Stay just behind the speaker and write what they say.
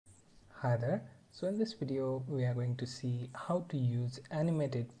Hi there. So in this video we are going to see how to use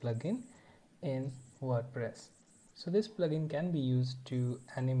animated plugin in WordPress. So this plugin can be used to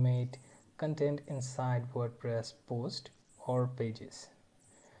animate content inside WordPress post or pages.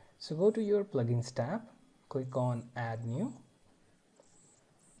 So go to your plugins tab, click on add new,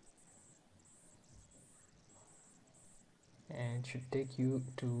 and it should take you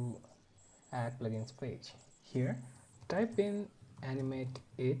to add plugins page. Here type in animate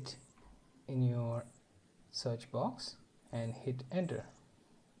it in your search box and hit enter.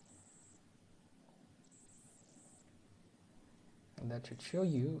 And that should show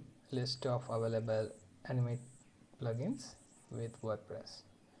you a list of available animate plugins with WordPress.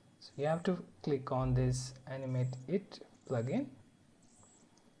 So you have to click on this animate it plugin,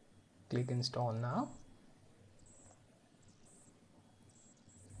 click install now,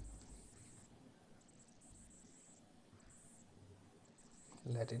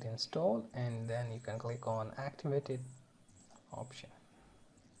 let it install, and then you can click on activated option.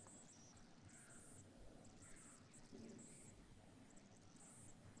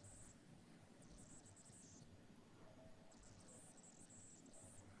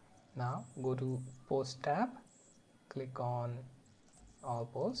 Now go to post tab, click on all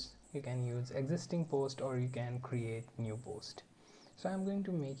posts. You can use existing post or you can create new post. So I'm going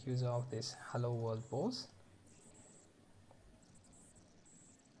to make use of this hello world post.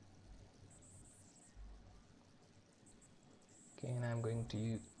 Okay, and I'm going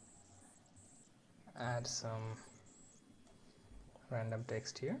to add some random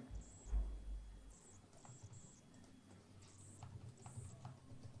text here.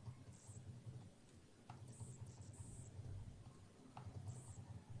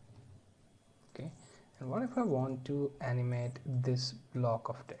 Okay, and what if I want to animate this block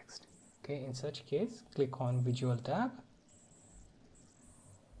of text? Okay, in such case click on visual tab,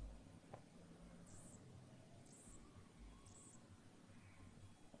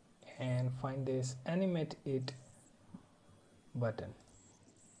 and find this animate it button,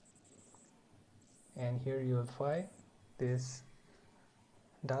 and here you will find this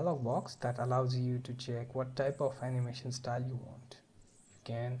dialog box that allows you to check what type of animation style you want.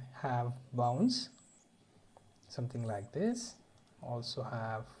 You can have bounce, something like this, also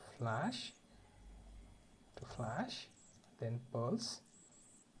have flash to flash, then pulse,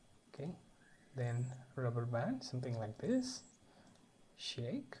 okay, then rubber band, something like this,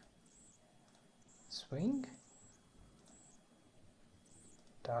 shake, swing,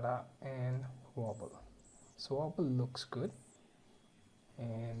 tada, and wobble. So wobble looks good,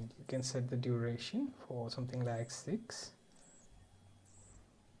 and you can set the duration for something like 6.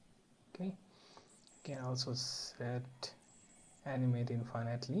 Okay, you can also set animate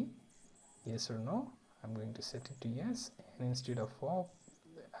infinitely, yes or no. I'm going to set it to yes, and instead of wobble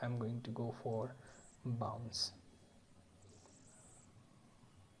I'm going to go for bounce.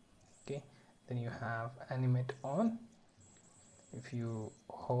 Okay, then you have animate on. If you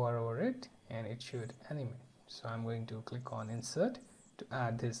hover over it, and it should animate. So I'm going to click on insert to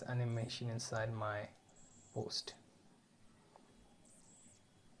add this animation inside my post.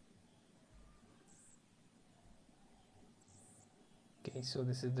 Okay, so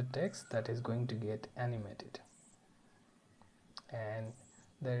this is the text that is going to get animated, and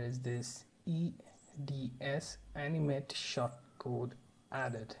there is this EDS animate shortcode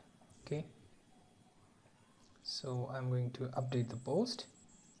added. Okay, so I'm going to update the post,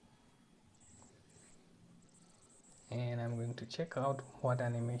 and I'm going to check out what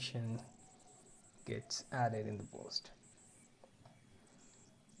animation gets added in the post.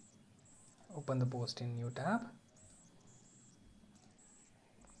 Open the post in new tab,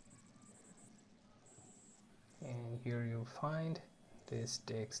 and here you'll find this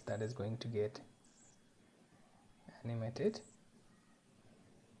text that is going to get animated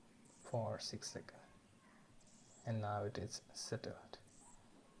for 6 seconds, and now it is settled.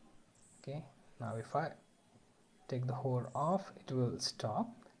 Okay, now if I take the hover off, it will stop.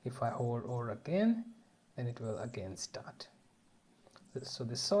 If I hover over again, then it will again start. So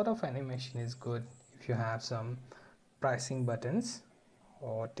this sort of animation is good if you have some pricing buttons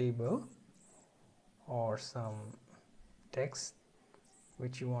or table or some text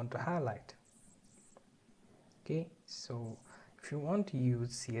which you want to highlight. Okay, so if you want to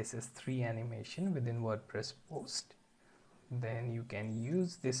use CSS3 animation within WordPress post, then you can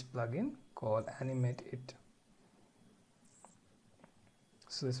use this plugin called animate it.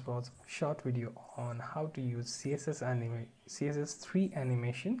 So this was a short video on how to use CSS3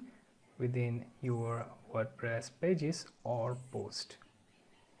 animation within your WordPress pages or post.